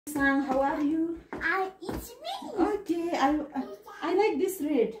Kusang, how are you? It's me. Okay, I like this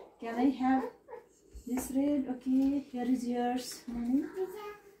red. Can I have this red? Okay, here is yours, mommy.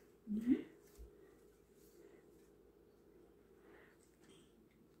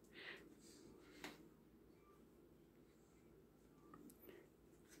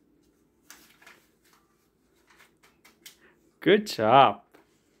 Good job.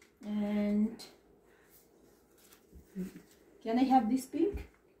 And can I have this pink?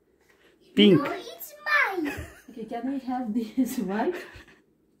 Pink. No, it's mine. Okay, can I have this white?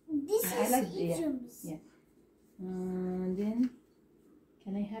 This I is like the Idrum's. yeah. Then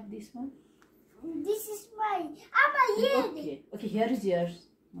can I have this one? This is mine. I'm a yeti. Okay, okay, here is yours.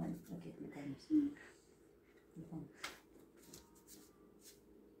 Mine. Okay, look on this. Look on.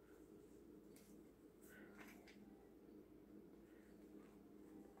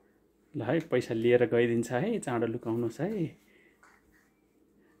 ल है पैसा लिएर गइदिन्छ है चाँडो लुकाउनुस् है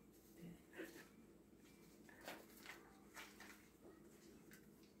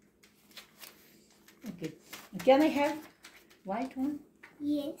Okay, can I have white one?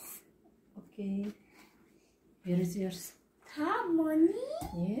 Yes. Okay, here is yours. Money.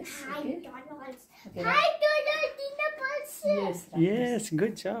 Yes. Okay. $5. Okay. $5 dinner person. Yes. Yes,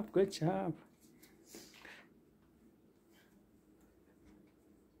 good job, good job.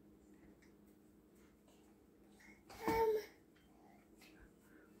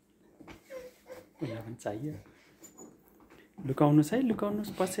 पहिला पनि चाहियो लुकाउनुस् है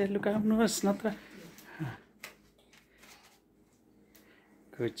लुकाउनुस् पछि लुकाउनुस् नत्र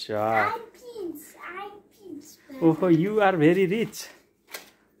Good job. I'm pins. Oh, you are very rich.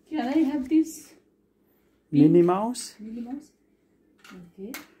 Can I have this? Minnie Mouse. Minnie Mouse?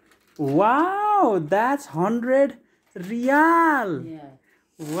 Okay. Wow, that's 100 real. Yeah.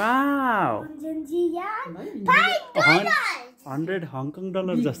 Wow. $5. 100 Hong Kong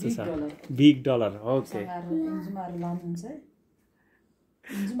dollar जस्तो Big छ. dollar. Big dollar. Okay. इन्जुमाहरू लानुहुन्छ है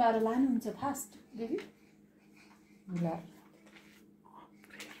इन्जुमाहरू लानुहुन्छ fast baby ल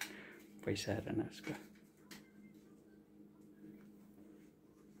पैसा हेर न उसको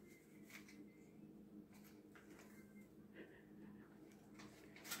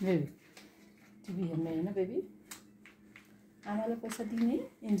बेबी टिभी हेर्ने होइन बेबी आमालाई पैसा दिने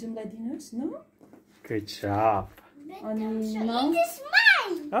इन्जुमलाई दिनुहोस् न Good job. अनि It is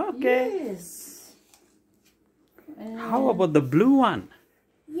mine. Okay. yes How about the blue one?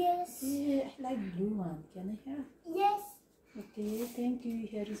 Yes. yeah, I like blue one. Can I have? Yes. Okay, thank you.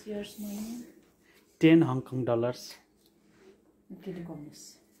 Here is yours, money. 10 Hong Kong dollars. Okay, look on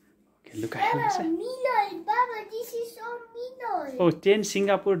this. Okay, look at this. Baba, million. Baba, this is so million. Oh, 10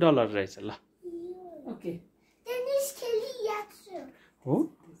 Singapore dollar रहेछ ल. Okay. Then it's Kelly Yatsu. हो?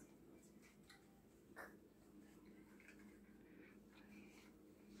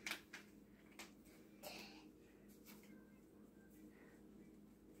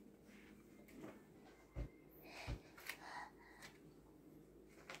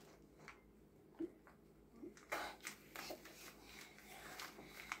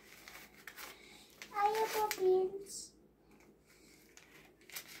 I have a beans.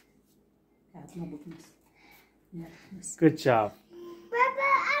 हातमा बोक्नुहोस् यहाँ राख्नुहोस् Good job. Baba,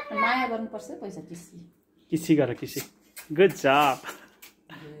 I'm माया गर्नुपर्छ पैसा किसी किसी गर किसी. Good job.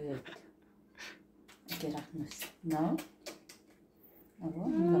 Good. Okay, राख्नुहोस् न अब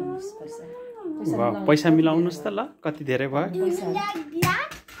मिलाउनुहोस् पैसा वाह, पैसा मिलाउनुस् त ल कति धेरै भयो. Do you like black?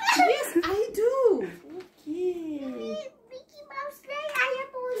 Yes, I do. Okay. Mickey Mouse like I have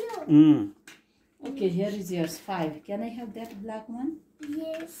for you. Okay, here is yours. 5. Can I have that black one?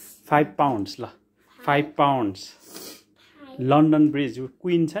 Yes. 5 pounds ल. 5 pounds. लन्डन ब्रिज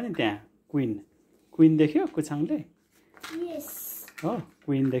क्वीन छ नि त्यहाँ queen queen देख्यो कुछाङले Yes. हो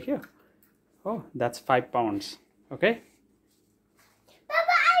queen देख्यो हो that's 5 pounds. Okay.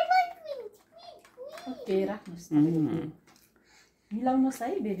 Baba, I want queen. Queen. Okay, राख्नुहोस् मिलाउनुहोस्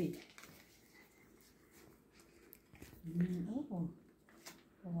है बेबी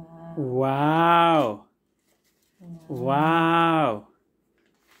Wow. Wow.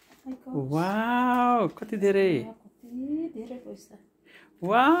 Wow, कति धेरै. कति धेरै पैसा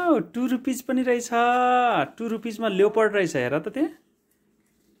Wow, 2 रुपीज पनि रहेछ. 2 रुपीज मा लेपर्ड रहेछ हेर त त्यहाँ.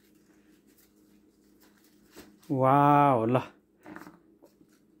 Wow, ल.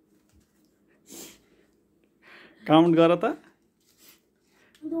 काउन्ट गर त.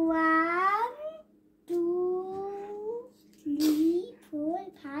 1, 2, 3, 4,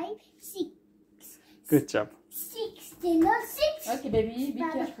 5, 6. Good job. 6. Then no 6. Okay, baby, be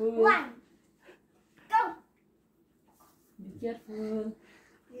Baba, careful. 1. Go. Be careful.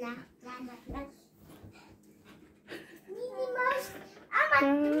 La, la, la, la. Minnie Mouse, I'm but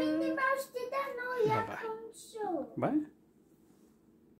Minnie Mouse didn't know you Bye-bye. can show. Bye.